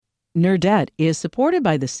Nerdette is supported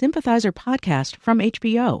by the Sympathizer podcast from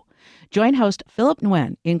HBO. Join host Philip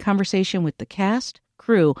Nguyen in conversation with the cast,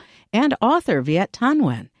 crew, and author Viet Thanh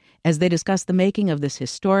Nguyen as they discuss the making of this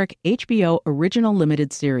historic HBO original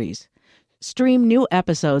limited series. Stream new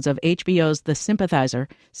episodes of HBO's The Sympathizer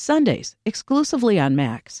Sundays exclusively on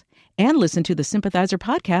Max, and listen to the Sympathizer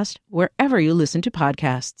podcast wherever you listen to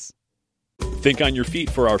podcasts. Think on your feet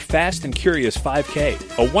for our Fast and Curious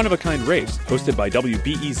 5K, a one-of-a-kind race hosted by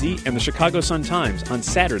WBEZ and the Chicago Sun-Times on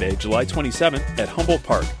Saturday, July 27th at Humboldt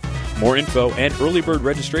Park. More info and early bird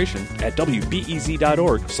registration at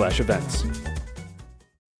wbez.org/events.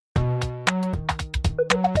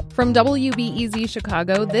 From WBEZ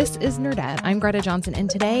Chicago, this is Nerdette. I'm Greta Johnson, and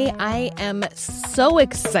today I am so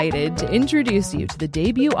excited to introduce you to the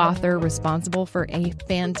debut author responsible for a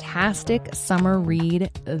fantastic summer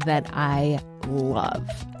read that I love.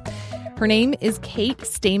 Her name is Kate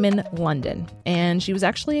Stayman London, and she was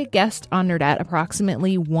actually a guest on Nerdette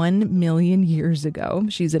approximately 1 million years ago.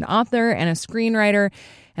 She's an author and a screenwriter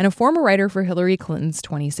and a former writer for Hillary Clinton's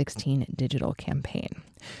 2016 digital campaign.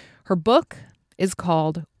 Her book is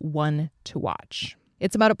called One to Watch.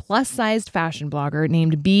 It's about a plus-sized fashion blogger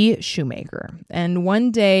named Bea Shoemaker. And one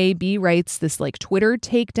day, Bea writes this Twitter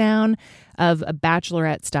takedown of a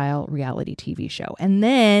Bachelorette-style reality TV show. And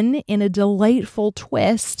then, in a delightful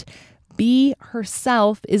twist, Bea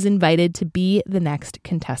herself is invited to be the next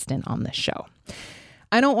contestant on the show.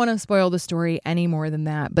 I don't want to spoil the story any more than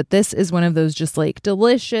that, but this is one of those just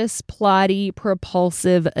delicious, plotty,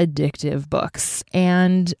 propulsive, addictive books.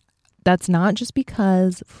 And that's not just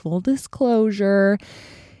because, full disclosure,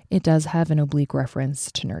 it does have an oblique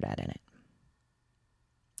reference to Nerdette in it.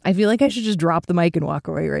 I feel like I should just drop the mic and walk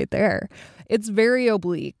away right there. It's very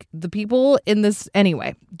oblique. The people in this,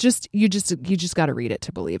 anyway, you just got to read it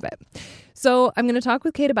to believe it. So I'm going to talk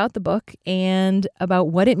with Kate about the book and about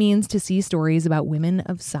what it means to see stories about women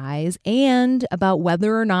of size and about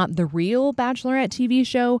whether or not the real Bachelorette TV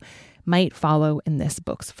show might follow in this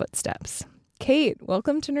book's footsteps. Kate,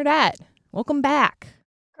 welcome to Nerdette. Welcome back.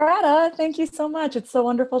 Greta, thank you so much. It's so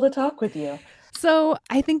wonderful to talk with you. So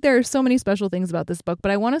I think there are so many special things about this book,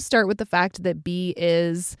 but I want to start with the fact that Bea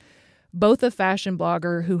is both a fashion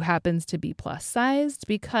blogger who happens to be plus sized,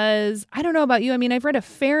 because I don't know about you. I mean, I've read a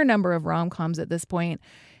fair number of rom-coms at this point,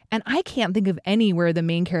 and I can't think of any where the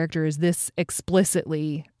main character is this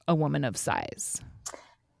explicitly a woman of size.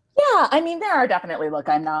 Yeah, I mean, there are definitely, look,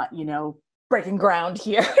 I'm not, breaking ground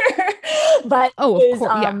here. But of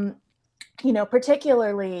course,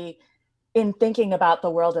 particularly in thinking about the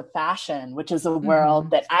world of fashion, which is a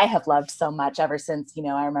world that I have loved so much ever since,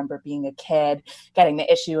 I remember being a kid, getting the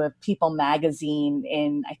issue of People magazine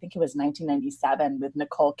in, I think it was 1997, with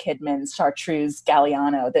Nicole Kidman's Chartreuse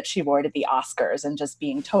Galliano that she wore to the Oscars, and just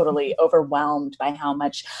being totally overwhelmed by how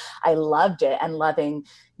much I loved it, and loving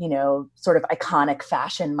sort of iconic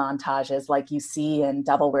fashion montages like you see in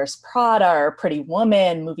Devil Wears Prada or Pretty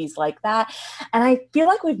Woman, movies like that. And I feel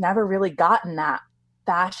like we've never really gotten that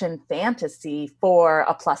fashion fantasy for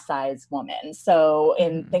a plus size woman. So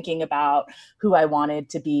in thinking about who I wanted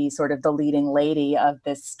to be sort of the leading lady of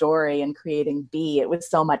this story and creating Bea, it was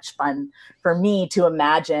so much fun for me to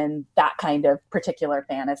imagine that kind of particular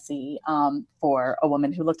fantasy for a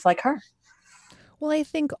woman who looks like her. Well, I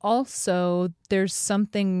think also there's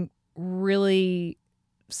something really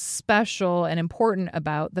special and important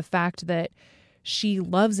about the fact that she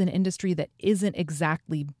loves an industry that isn't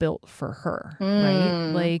exactly built for her,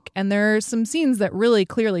 right? And there are some scenes that really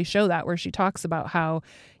clearly show that, where she talks about how,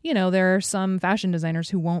 there are some fashion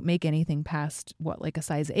designers who won't make anything past a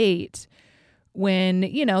size 8, when,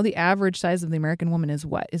 the average size of the American woman is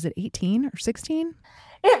what? Is it 18 or 16?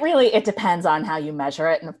 It depends on how you measure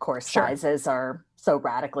it. And of course, Sure. Sizes are so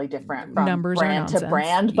radically different from Numbers brand to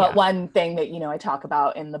brand. But yeah. One thing that, I talk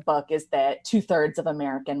about in the book is that 2/3 of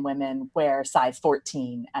American women wear size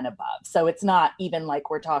 14 and above. So it's not even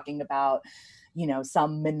like we're talking about,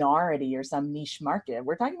 some minority or some niche market.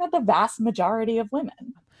 We're talking about the vast majority of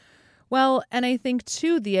women. Well, and I think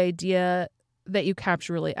too, the idea that you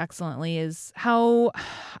capture really excellently is how,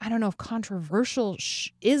 I don't know if controversial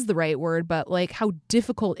is the right word, but how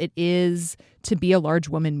difficult it is to be a large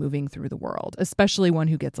woman moving through the world, especially one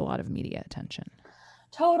who gets a lot of media attention.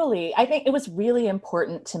 Totally. I think it was really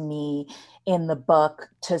important to me in the book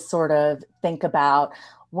to sort of think about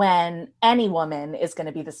when any woman is going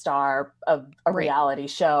to be the star of a reality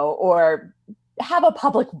show, or have a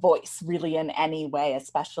public voice really in any way,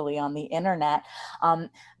 especially on the internet,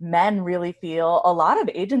 men really feel a lot of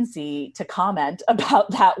agency to comment about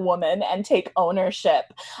that woman and take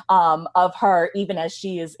ownership of her, even as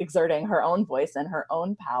she is exerting her own voice and her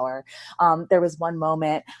own power. There was one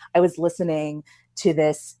moment I was listening to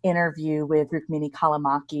this interview with Rukmini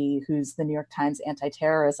Callimachi, who's the New York Times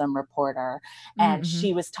anti-terrorism reporter, and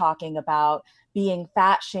she was talking about being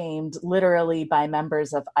fat shamed literally by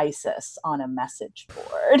members of ISIS on a message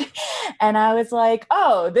board. And I was like,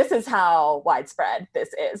 oh, this is how widespread this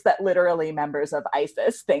is, that literally members of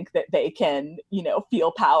ISIS think that they can,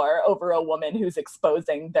 feel power over a woman who's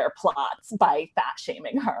exposing their plots by fat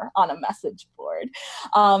shaming her on a message board.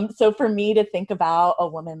 So for me to think about a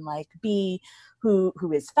woman like Bee, who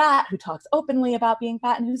is fat, who talks openly about being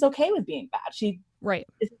fat, and who's okay with being fat. She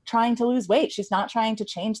is trying to lose weight. She's not trying to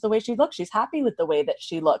change the way she looks. She's happy with the way that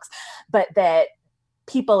she looks, but that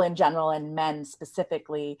people in general, and men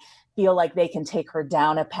specifically, feel like they can take her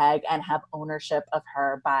down a peg and have ownership of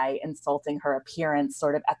her by insulting her appearance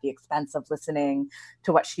sort of at the expense of listening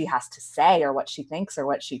to what she has to say or what she thinks or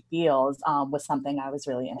what she feels, was something I was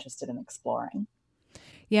really interested in exploring.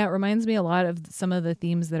 Yeah, it reminds me a lot of some of the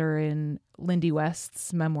themes that are in Lindy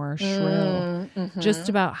West's memoir, Shrill, just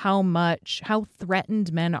about how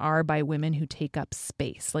threatened men are by women who take up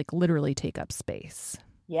space, like literally take up space.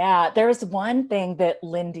 Yeah, there's one thing that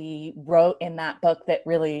Lindy wrote in that book that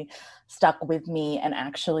really stuck with me and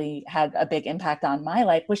actually had a big impact on my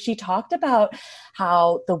life, was she talked about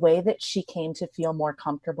how the way that she came to feel more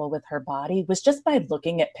comfortable with her body was just by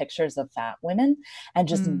looking at pictures of fat women and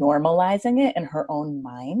just normalizing it in her own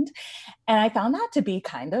mind. And I found that to be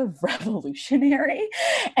kind of revolutionary,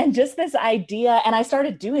 and just this idea, and I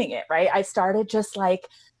started doing it, right? I started just like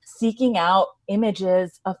seeking out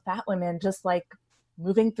images of fat women, just like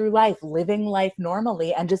moving through life, living life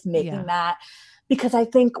normally, and just making that, because I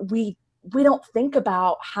think we don't think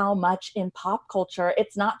about how much in pop culture,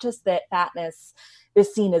 it's not just that fatness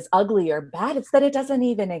is seen as ugly or bad, it's that it doesn't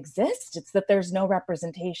even exist. It's that there's no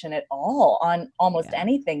representation at all on almost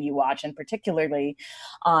anything you watch, and particularly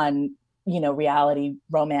on, reality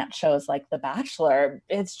romance shows like The Bachelor.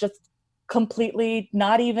 It's just completely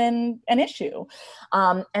not even an issue.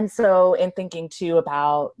 And so in thinking too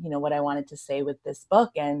about, what I wanted to say with this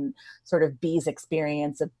book and sort of Bee's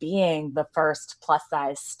experience of being the first plus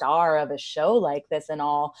size star of a show like this, and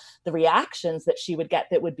all the reactions that she would get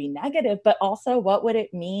that would be negative, but also what would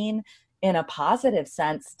it mean in a positive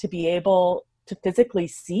sense to be able to physically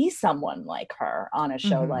see someone like her on a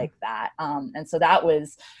show like that. And so that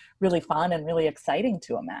was really fun and really exciting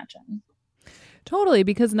to imagine. Totally,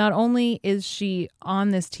 because not only is she on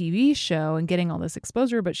this TV show and getting all this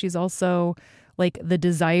exposure, but she's also like the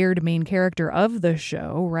desired main character of the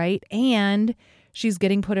show, right? And she's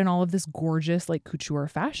getting put in all of this gorgeous like couture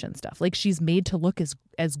fashion stuff. Like she's made to look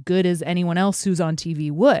as good as anyone else who's on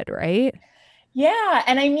TV would, right? Yeah.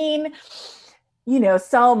 And I mean,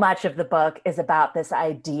 so much of the book is about this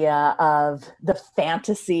idea of the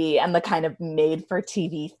fantasy and the kind of made for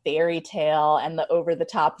TV fairy tale and the over the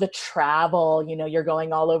top, the travel, you're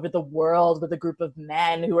going all over the world with a group of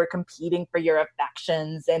men who are competing for your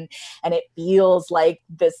affections. And it feels like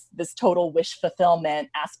this total wish fulfillment,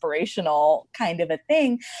 aspirational kind of a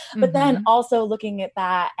thing. But then also looking at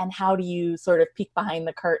that, and how do you sort of peek behind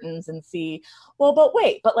the curtains and see, well, but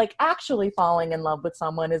wait, but like actually falling in love with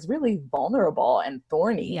someone is really vulnerable and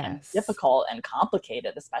thorny and difficult and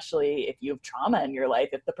complicated, especially if you have trauma in your life,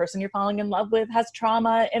 if the person you're falling in love with has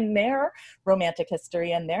trauma in their romantic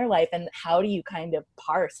history in their life. And how do you kind of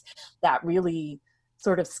parse that really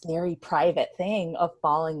sort of scary private thing of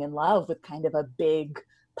falling in love with kind of a big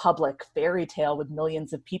public fairy tale with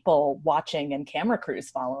millions of people watching and camera crews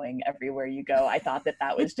following everywhere you go? I thought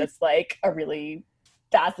that was just like a really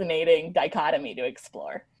fascinating dichotomy to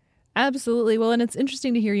explore. Absolutely. Well, and it's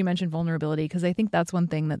interesting to hear you mention vulnerability, because I think that's one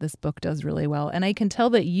thing that this book does really well. And I can tell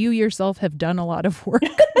that you yourself have done a lot of work.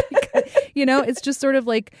 It's just sort of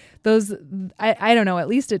like those, I don't know, at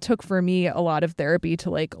least it took for me a lot of therapy to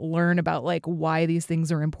like learn about like why these things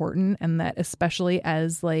are important. And that especially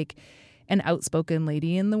as like an outspoken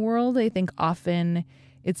lady in the world, I think often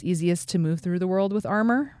it's easiest to move through the world with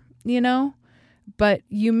armor, but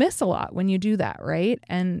you miss a lot when you do that. Right.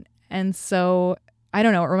 And so I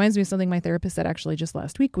don't know. It reminds me of something my therapist said actually just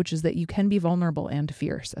last week, which is that you can be vulnerable and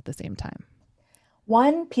fierce at the same time.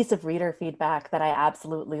 One piece of reader feedback that I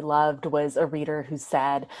absolutely loved was a reader who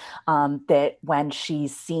said that when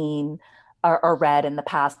she's seen or read in the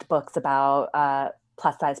past books about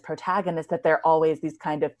plus size protagonists, that they're always these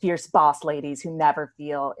kind of fierce boss ladies who never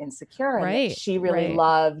feel insecure. Right. And she really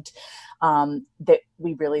loved that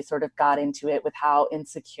we really sort of got into it with how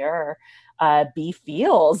insecure Bea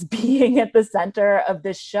feels being at the center of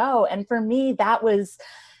this show. And for me, that was,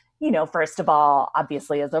 first of all,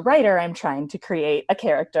 obviously as a writer, I'm trying to create a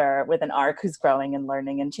character with an arc who's growing and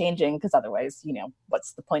learning and changing, because otherwise,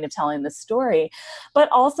 what's the point of telling this story? But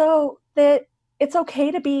also that it's okay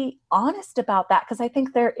to be honest about that, because I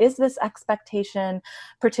think there is this expectation,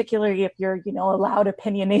 particularly if you're, a loud,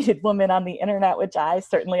 opinionated woman on the internet, which I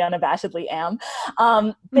certainly unabashedly am,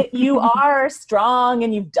 that you are strong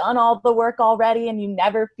and you've done all the work already and you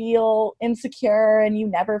never feel insecure and you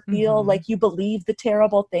never feel like you believe the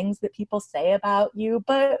terrible things that people say about you.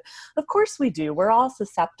 But of course we do. We're all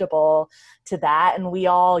susceptible to that. And we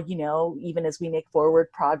all, even as we make forward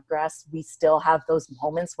progress, we still have those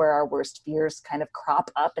moments where our worst fears kind of crop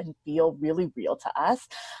up and feel really real to us.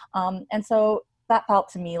 And so that felt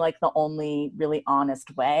to me like the only really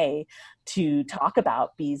honest way to talk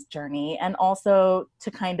about Bea's journey, and also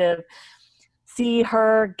to kind of see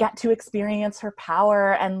her get to experience her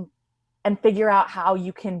power and figure out how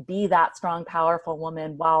you can be that strong, powerful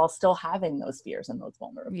woman while still having those fears and those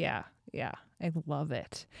vulnerabilities. Yeah. I love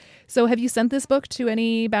it. So have you sent this book to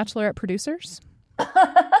any Bachelorette producers?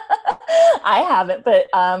 I haven't, but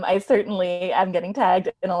I certainly am getting tagged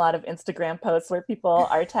in a lot of Instagram posts where people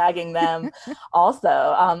are tagging them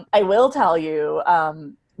also. I will tell you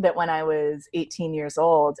that when I was 18 years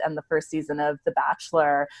old and the first season of The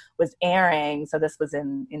Bachelor was airing, so this was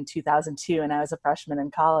in 2002, and I was a freshman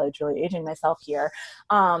in college, really aging myself here,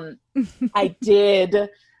 I did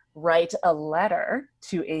write a letter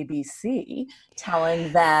to ABC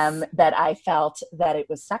telling them that I felt that it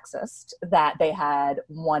was sexist, that they had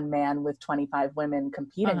one man with 25 women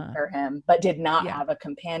competing for him, but did not have a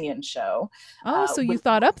companion show. So you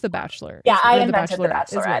thought up The Bachelor. Yeah, I invented The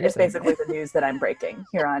Bachelorette. It's basically the news that I'm breaking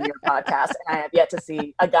here on your podcast, and I have yet to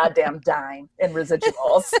see a goddamn dime in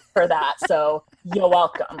residuals for that. So you're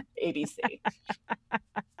welcome, ABC.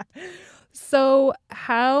 So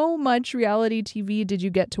how much reality TV did you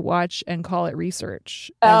get to watch and call it research?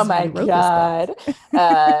 Oh my God.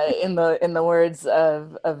 In the words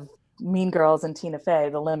of Mean Girls and Tina Fey,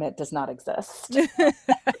 the limit does not exist.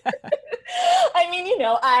 I mean,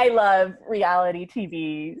 I love reality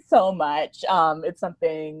TV so much. It's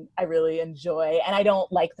something I really enjoy. And I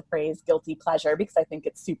don't like the phrase guilty pleasure because I think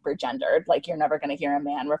it's super gendered. Like, you're never going to hear a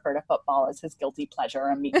man refer to football as his guilty pleasure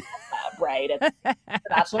or meat club, right? It's The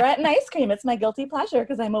Bachelorette and ice cream. It's my guilty pleasure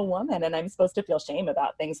because I'm a woman and I'm supposed to feel shame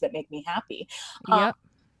about things that make me happy. Yep.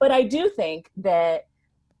 But I do think that,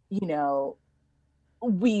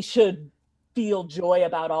 we should feel joy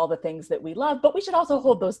about all the things that we love, but we should also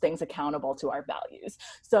hold those things accountable to our values.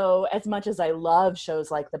 So as much as I love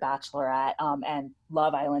shows like The Bachelorette, and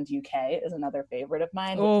Love Island UK is another favorite of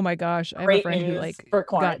mine. Oh my gosh. I have a friend who for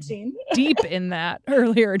quarantine. got deep in that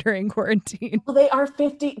earlier during quarantine. Well, they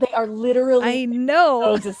are literally I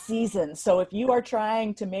know. a season. So if you are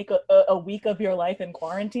trying to make a week of your life in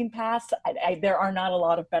quarantine pass, there are not a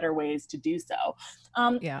lot of better ways to do so.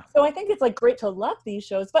 So I think it's like great to love these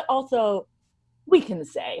shows, but also we can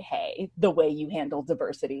say, hey, the way you handle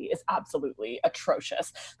diversity is absolutely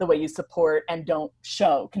atrocious. The way you support and don't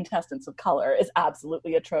show contestants of color is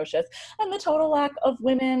absolutely atrocious. And the total lack of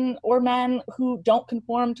women or men who don't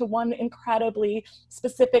conform to one incredibly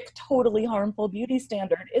specific, totally harmful beauty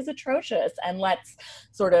standard is atrocious. And let's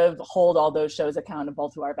sort of hold all those shows accountable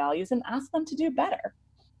to our values and ask them to do better.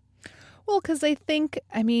 Well, because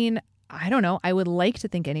I don't know, I would like to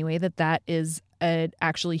think anyway that is a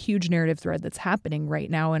actually huge narrative thread that's happening right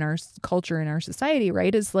now in our culture, in our society,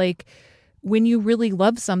 right? Is like, when you really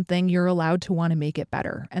love something, you're allowed to want to make it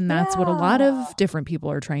better. And that's what a lot of different people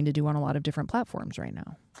are trying to do on a lot of different platforms right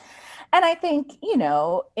now. And I think,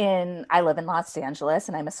 I live in Los Angeles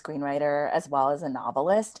and I'm a screenwriter as well as a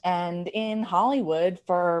novelist. And in Hollywood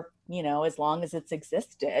for, as long as it's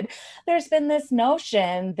existed, there's been this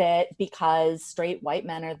notion that because straight white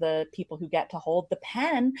men are the people who get to hold the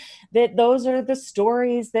pen, that those are the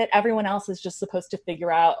stories that everyone else is just supposed to figure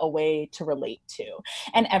out a way to relate to.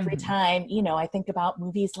 And every time, I think about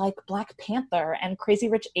movies like Black Panther and Crazy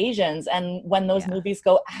Rich Asians, and when those movies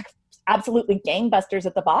go absolutely gangbusters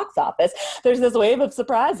at the box office, there's this wave of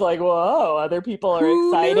surprise, like, whoa, other people are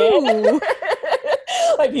excited.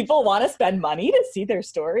 Like, people want to spend money to see their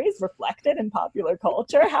stories reflected in popular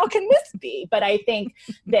culture. How can this be? But I think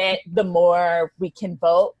that the more we can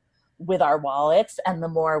vote with our wallets and the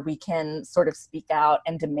more we can sort of speak out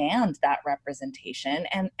and demand that representation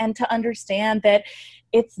and to understand that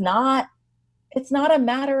it's not it's not a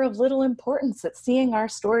matter of little importance. It's seeing our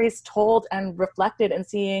stories told and reflected, and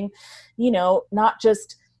seeing, not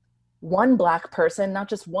just one Black person, not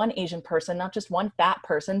just one Asian person, not just one fat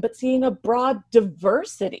person, but seeing a broad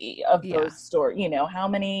diversity of those stories. How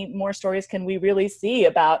many more stories can we really see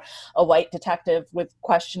about a white detective with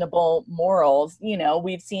questionable morals?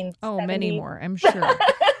 We've seen many more, I'm sure.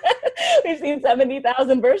 We've seen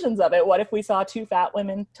 70,000 versions of it. What if we saw 2 fat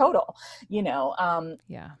women total?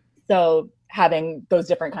 So having those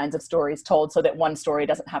different kinds of stories told so that one story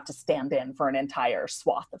doesn't have to stand in for an entire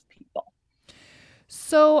swath of people.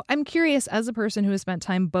 So I'm curious, as a person who has spent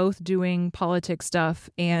time both doing politics stuff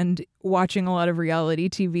and watching a lot of reality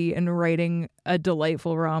TV and writing a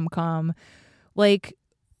delightful rom-com,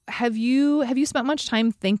 have you spent much time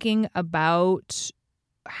thinking about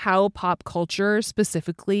how pop culture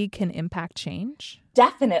specifically can impact change?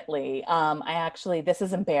 Definitely. This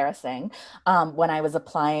is embarrassing. When I was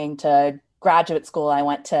applying to graduate school, I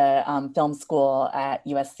went to film school at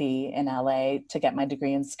USC in LA to get my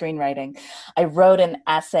degree in screenwriting. I wrote an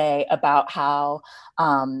essay about how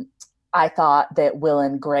I thought that Will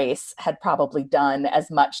and Grace had probably done as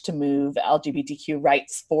much to move LGBTQ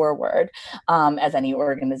rights forward as any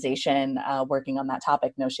organization working on that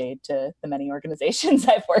topic. No shade to the many organizations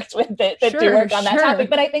I've worked with that do work on that topic,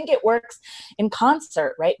 but I think it works in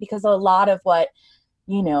concert, right? Because a lot of what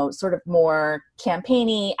sort of more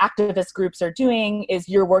campaigny activist groups are doing is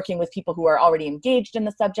you're working with people who are already engaged in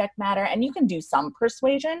the subject matter, and you can do some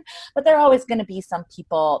persuasion, but there are always going to be some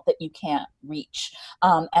people that you can't reach.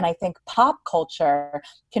 And I think pop culture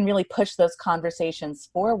can really push those conversations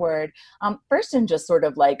forward, first in just sort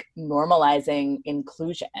of normalizing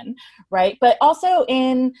inclusion, right? But also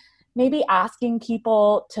in maybe asking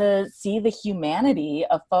people to see the humanity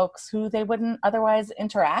of folks who they wouldn't otherwise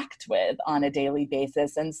interact with on a daily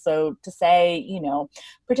basis. And so to say,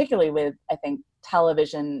 particularly with, I think,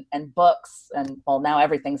 television and books, and now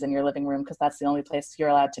everything's in your living room because that's the only place you're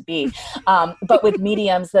allowed to be. But with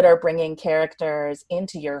mediums that are bringing characters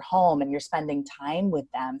into your home and you're spending time with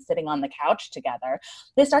them, sitting on the couch together,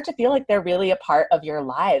 they start to feel like they're really a part of your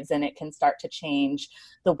lives, and it can start to change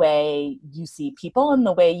the way you see people and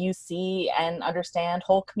the way you see and understand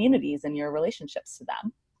whole communities and your relationships to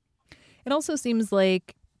them. It also seems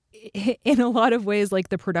like in a lot of ways,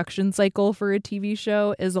 the production cycle for a TV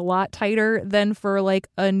show is a lot tighter than for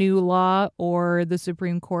a new law or the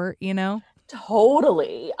Supreme Court,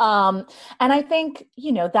 Totally. And I think,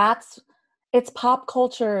 it's pop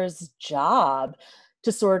culture's job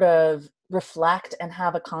to sort of reflect and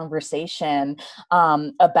have a conversation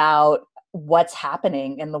about what's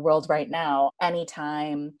happening in the world right now.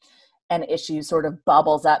 Anytime an issue sort of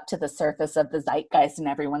bubbles up to the surface of the zeitgeist and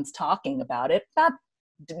everyone's talking about it, that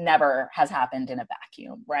never has happened in a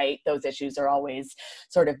vacuum, right? Those issues are always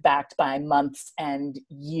sort of backed by months and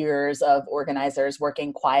years of organizers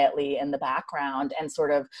working quietly in the background. And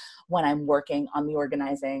sort of when I'm working on the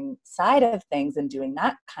organizing side of things and doing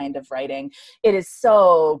that kind of writing, it is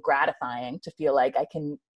so gratifying to feel like I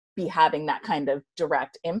can be having that kind of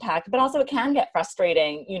direct impact, but also it can get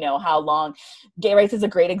frustrating, how long. Gay rights is a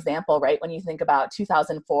great example, right? When you think about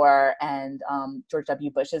 2004 and George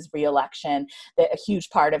W. Bush's reelection, that a huge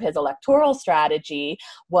part of his electoral strategy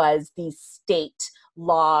was the state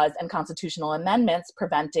laws and constitutional amendments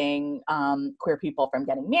preventing queer people from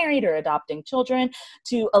getting married or adopting children,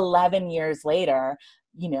 to 11 years later,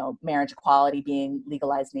 marriage equality being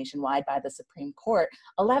legalized nationwide by the Supreme Court.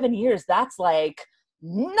 11 years, that's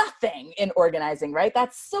nothing in organizing, right?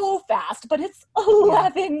 That's so fast, but it's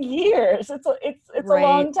 11 years. It's a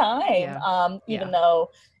long time, even though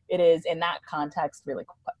it is in that context really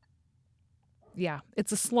quick. Yeah,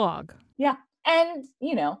 it's a slog. Yeah, and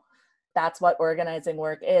that's what organizing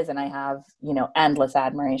work is, and I have endless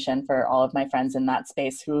admiration for all of my friends in that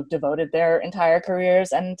space who've devoted their entire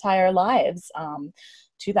careers and entire lives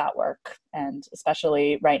to that work, and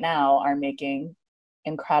especially right now are making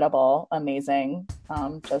incredible, amazing,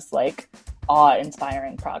 just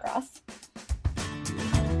awe-inspiring progress.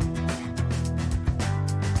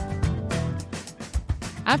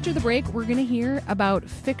 After the break, we're going to hear about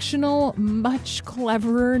fictional, much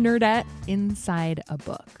cleverer nerdette inside a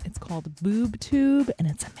book. It's called Boob Tube, and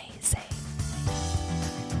it's amazing.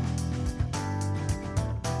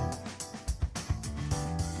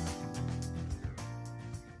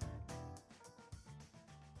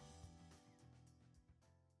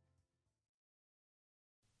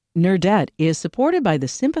 Nerdette is supported by the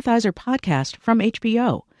Sympathizer podcast from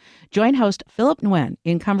HBO. Join host Philip Nguyen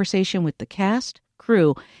in conversation with the cast,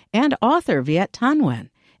 crew, and author Viet Thanh Nguyen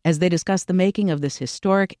as they discuss the making of this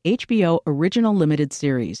historic HBO original limited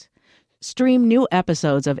series. Stream new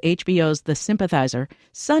episodes of HBO's The Sympathizer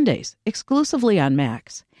Sundays exclusively on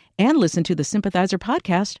Max. And listen to the Sympathizer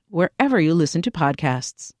podcast wherever you listen to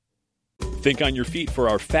podcasts. Think on your feet for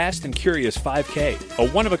our Fast and Curious 5K,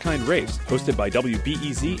 a one-of-a-kind race hosted by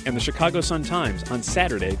WBEZ and the Chicago Sun-Times on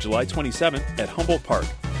Saturday, July 27th at Humboldt Park.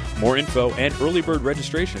 More info and early bird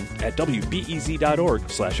registration at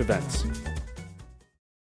wbez.org/events.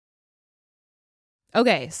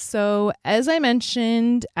 Okay, so as I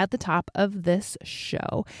mentioned at the top of this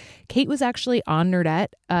show, Kate was actually on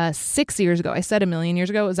Nerdette 6 years ago. I said a million years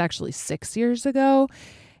ago. It was actually 6 years ago.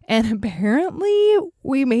 And apparently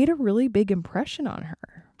we made a really big impression on her.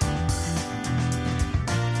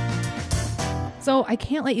 So I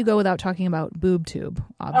can't let you go without talking about BoobTube,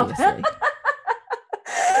 obviously.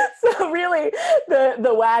 So really,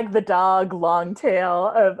 the wag the dog long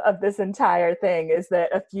tail of this entire thing is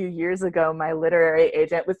that a few years ago, my literary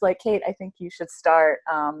agent was like, Kate, I think you should start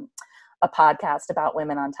a podcast about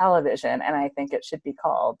women on television, and I think it should be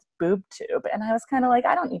called BoobTube. And I was kind of like,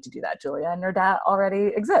 I don't need to do that, Julia. Nerdette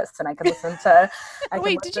already exists, and I can listen to...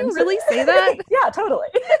 Wait, did you really say that? Yeah, totally.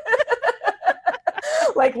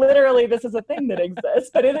 Like, literally, this is a thing that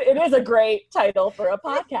exists, but it is a great title for a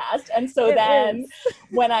podcast. And so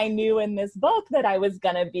when I knew in this book that I was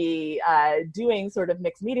going to be doing sort of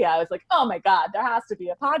mixed media, I was like, oh my God, there has to be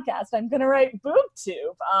a podcast. I'm going to write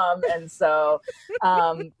BoobTube. And so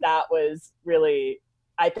that was really,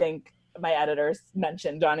 I think, my editors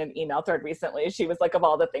mentioned on an email thread recently. She was like, of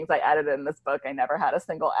all the things I edited in this book, I never had a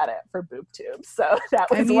single edit for BoobTube. So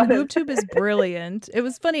that was BoobTube is brilliant. It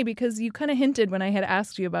was funny because you kind of hinted when I had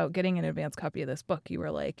asked you about getting an advance copy of this book. You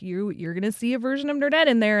were like, you're going to see a version of Nerdette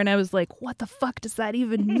in there. And I was like, what the fuck does that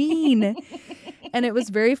even mean? And it was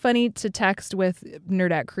very funny to text with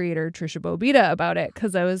Nerdette creator Trisha Bobita about it,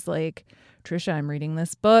 because I was like, Trisha, I'm reading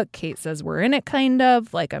this book. Kate says we're in it, kind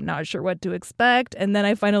of. Like, I'm not sure what to expect. And then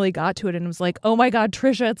I finally got to it and was like, oh my God,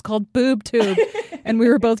 Trisha, it's called BoobTube. And we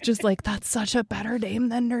were both just like, that's such a better name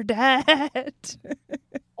than Nerdette.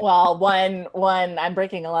 Well, one, I'm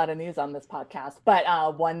breaking a lot of news on this podcast, but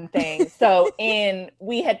one thing. So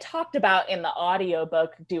we had talked about in the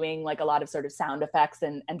audiobook doing like a lot of sort of sound effects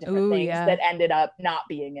and different things that ended up not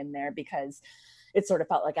being in there because it sort of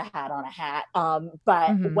felt like a hat on a hat.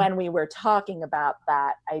 But when we were talking about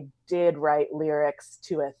that, I did write lyrics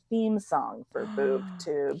to a theme song for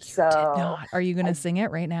BoobTube. So did not. Are you going to sing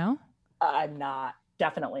it right now? I'm not.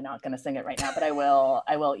 Definitely not going to sing it right now, but I will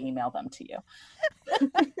email them to you.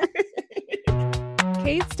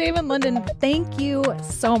 Kate Stayman London, thank you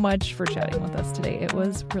so much for chatting with us today. It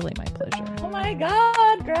was really my pleasure. Oh my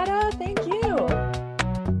God, Greta, thank you.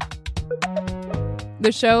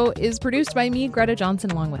 The show is produced by me, Greta Johnson,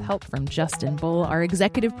 along with help from Justin Bull. Our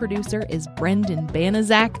executive producer is Brendan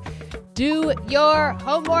Banaszak. Do your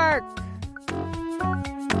homework.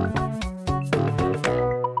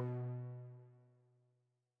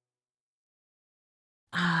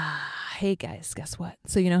 Hey guys, guess what?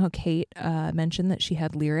 So you know how Kate mentioned that she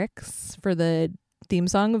had lyrics for the theme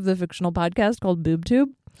song of the fictional podcast called BoobTube?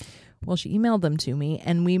 Well, she emailed them to me,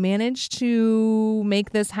 and we managed to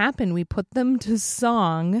make this happen. We put them to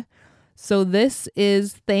song. So this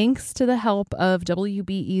is thanks to the help of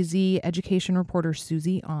WBEZ education reporter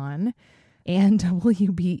Susie On and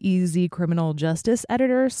WBEZ criminal justice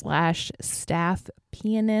editor / staff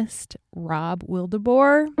pianist Rob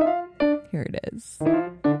Wildeboer. Here it is.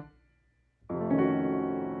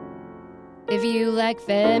 If you like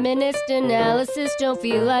feminist analysis, don't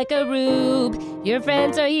feel like a rube. Your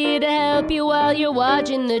friends are here to help you while you're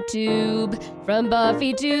watching the tube. From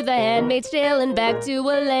Buffy to The Handmaid's Tale and back to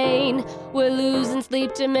Elaine. We're losing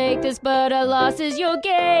sleep to make this, but our loss is your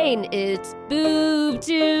gain. It's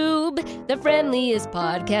BoobTube, the friendliest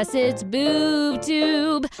podcast. It's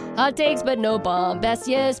BoobTube. Hot takes but no bombast,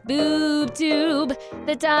 yes, BoobTube.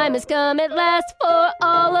 The time has come at last for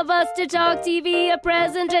all of us to talk TV, a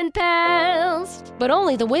present and past. But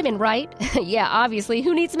only the women, right? Yeah, obviously,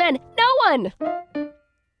 who needs men? No one!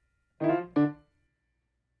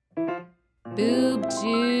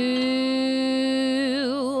 BoobTube.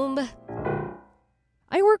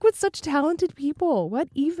 I work with such talented people. What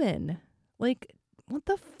even? Like, what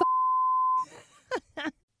the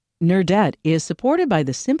Nerdette is supported by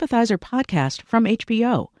the Sympathizer podcast from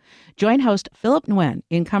HBO. Join host Philip Nguyen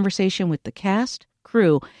in conversation with the cast,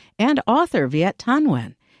 crew, and author Viet Thanh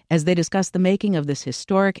Nguyen as they discuss the making of this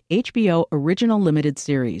historic HBO original limited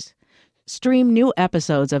series. Stream new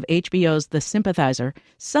episodes of HBO's The Sympathizer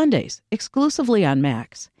Sundays exclusively on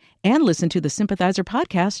Max. And listen to the Sympathizer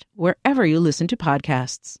podcast wherever you listen to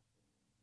podcasts.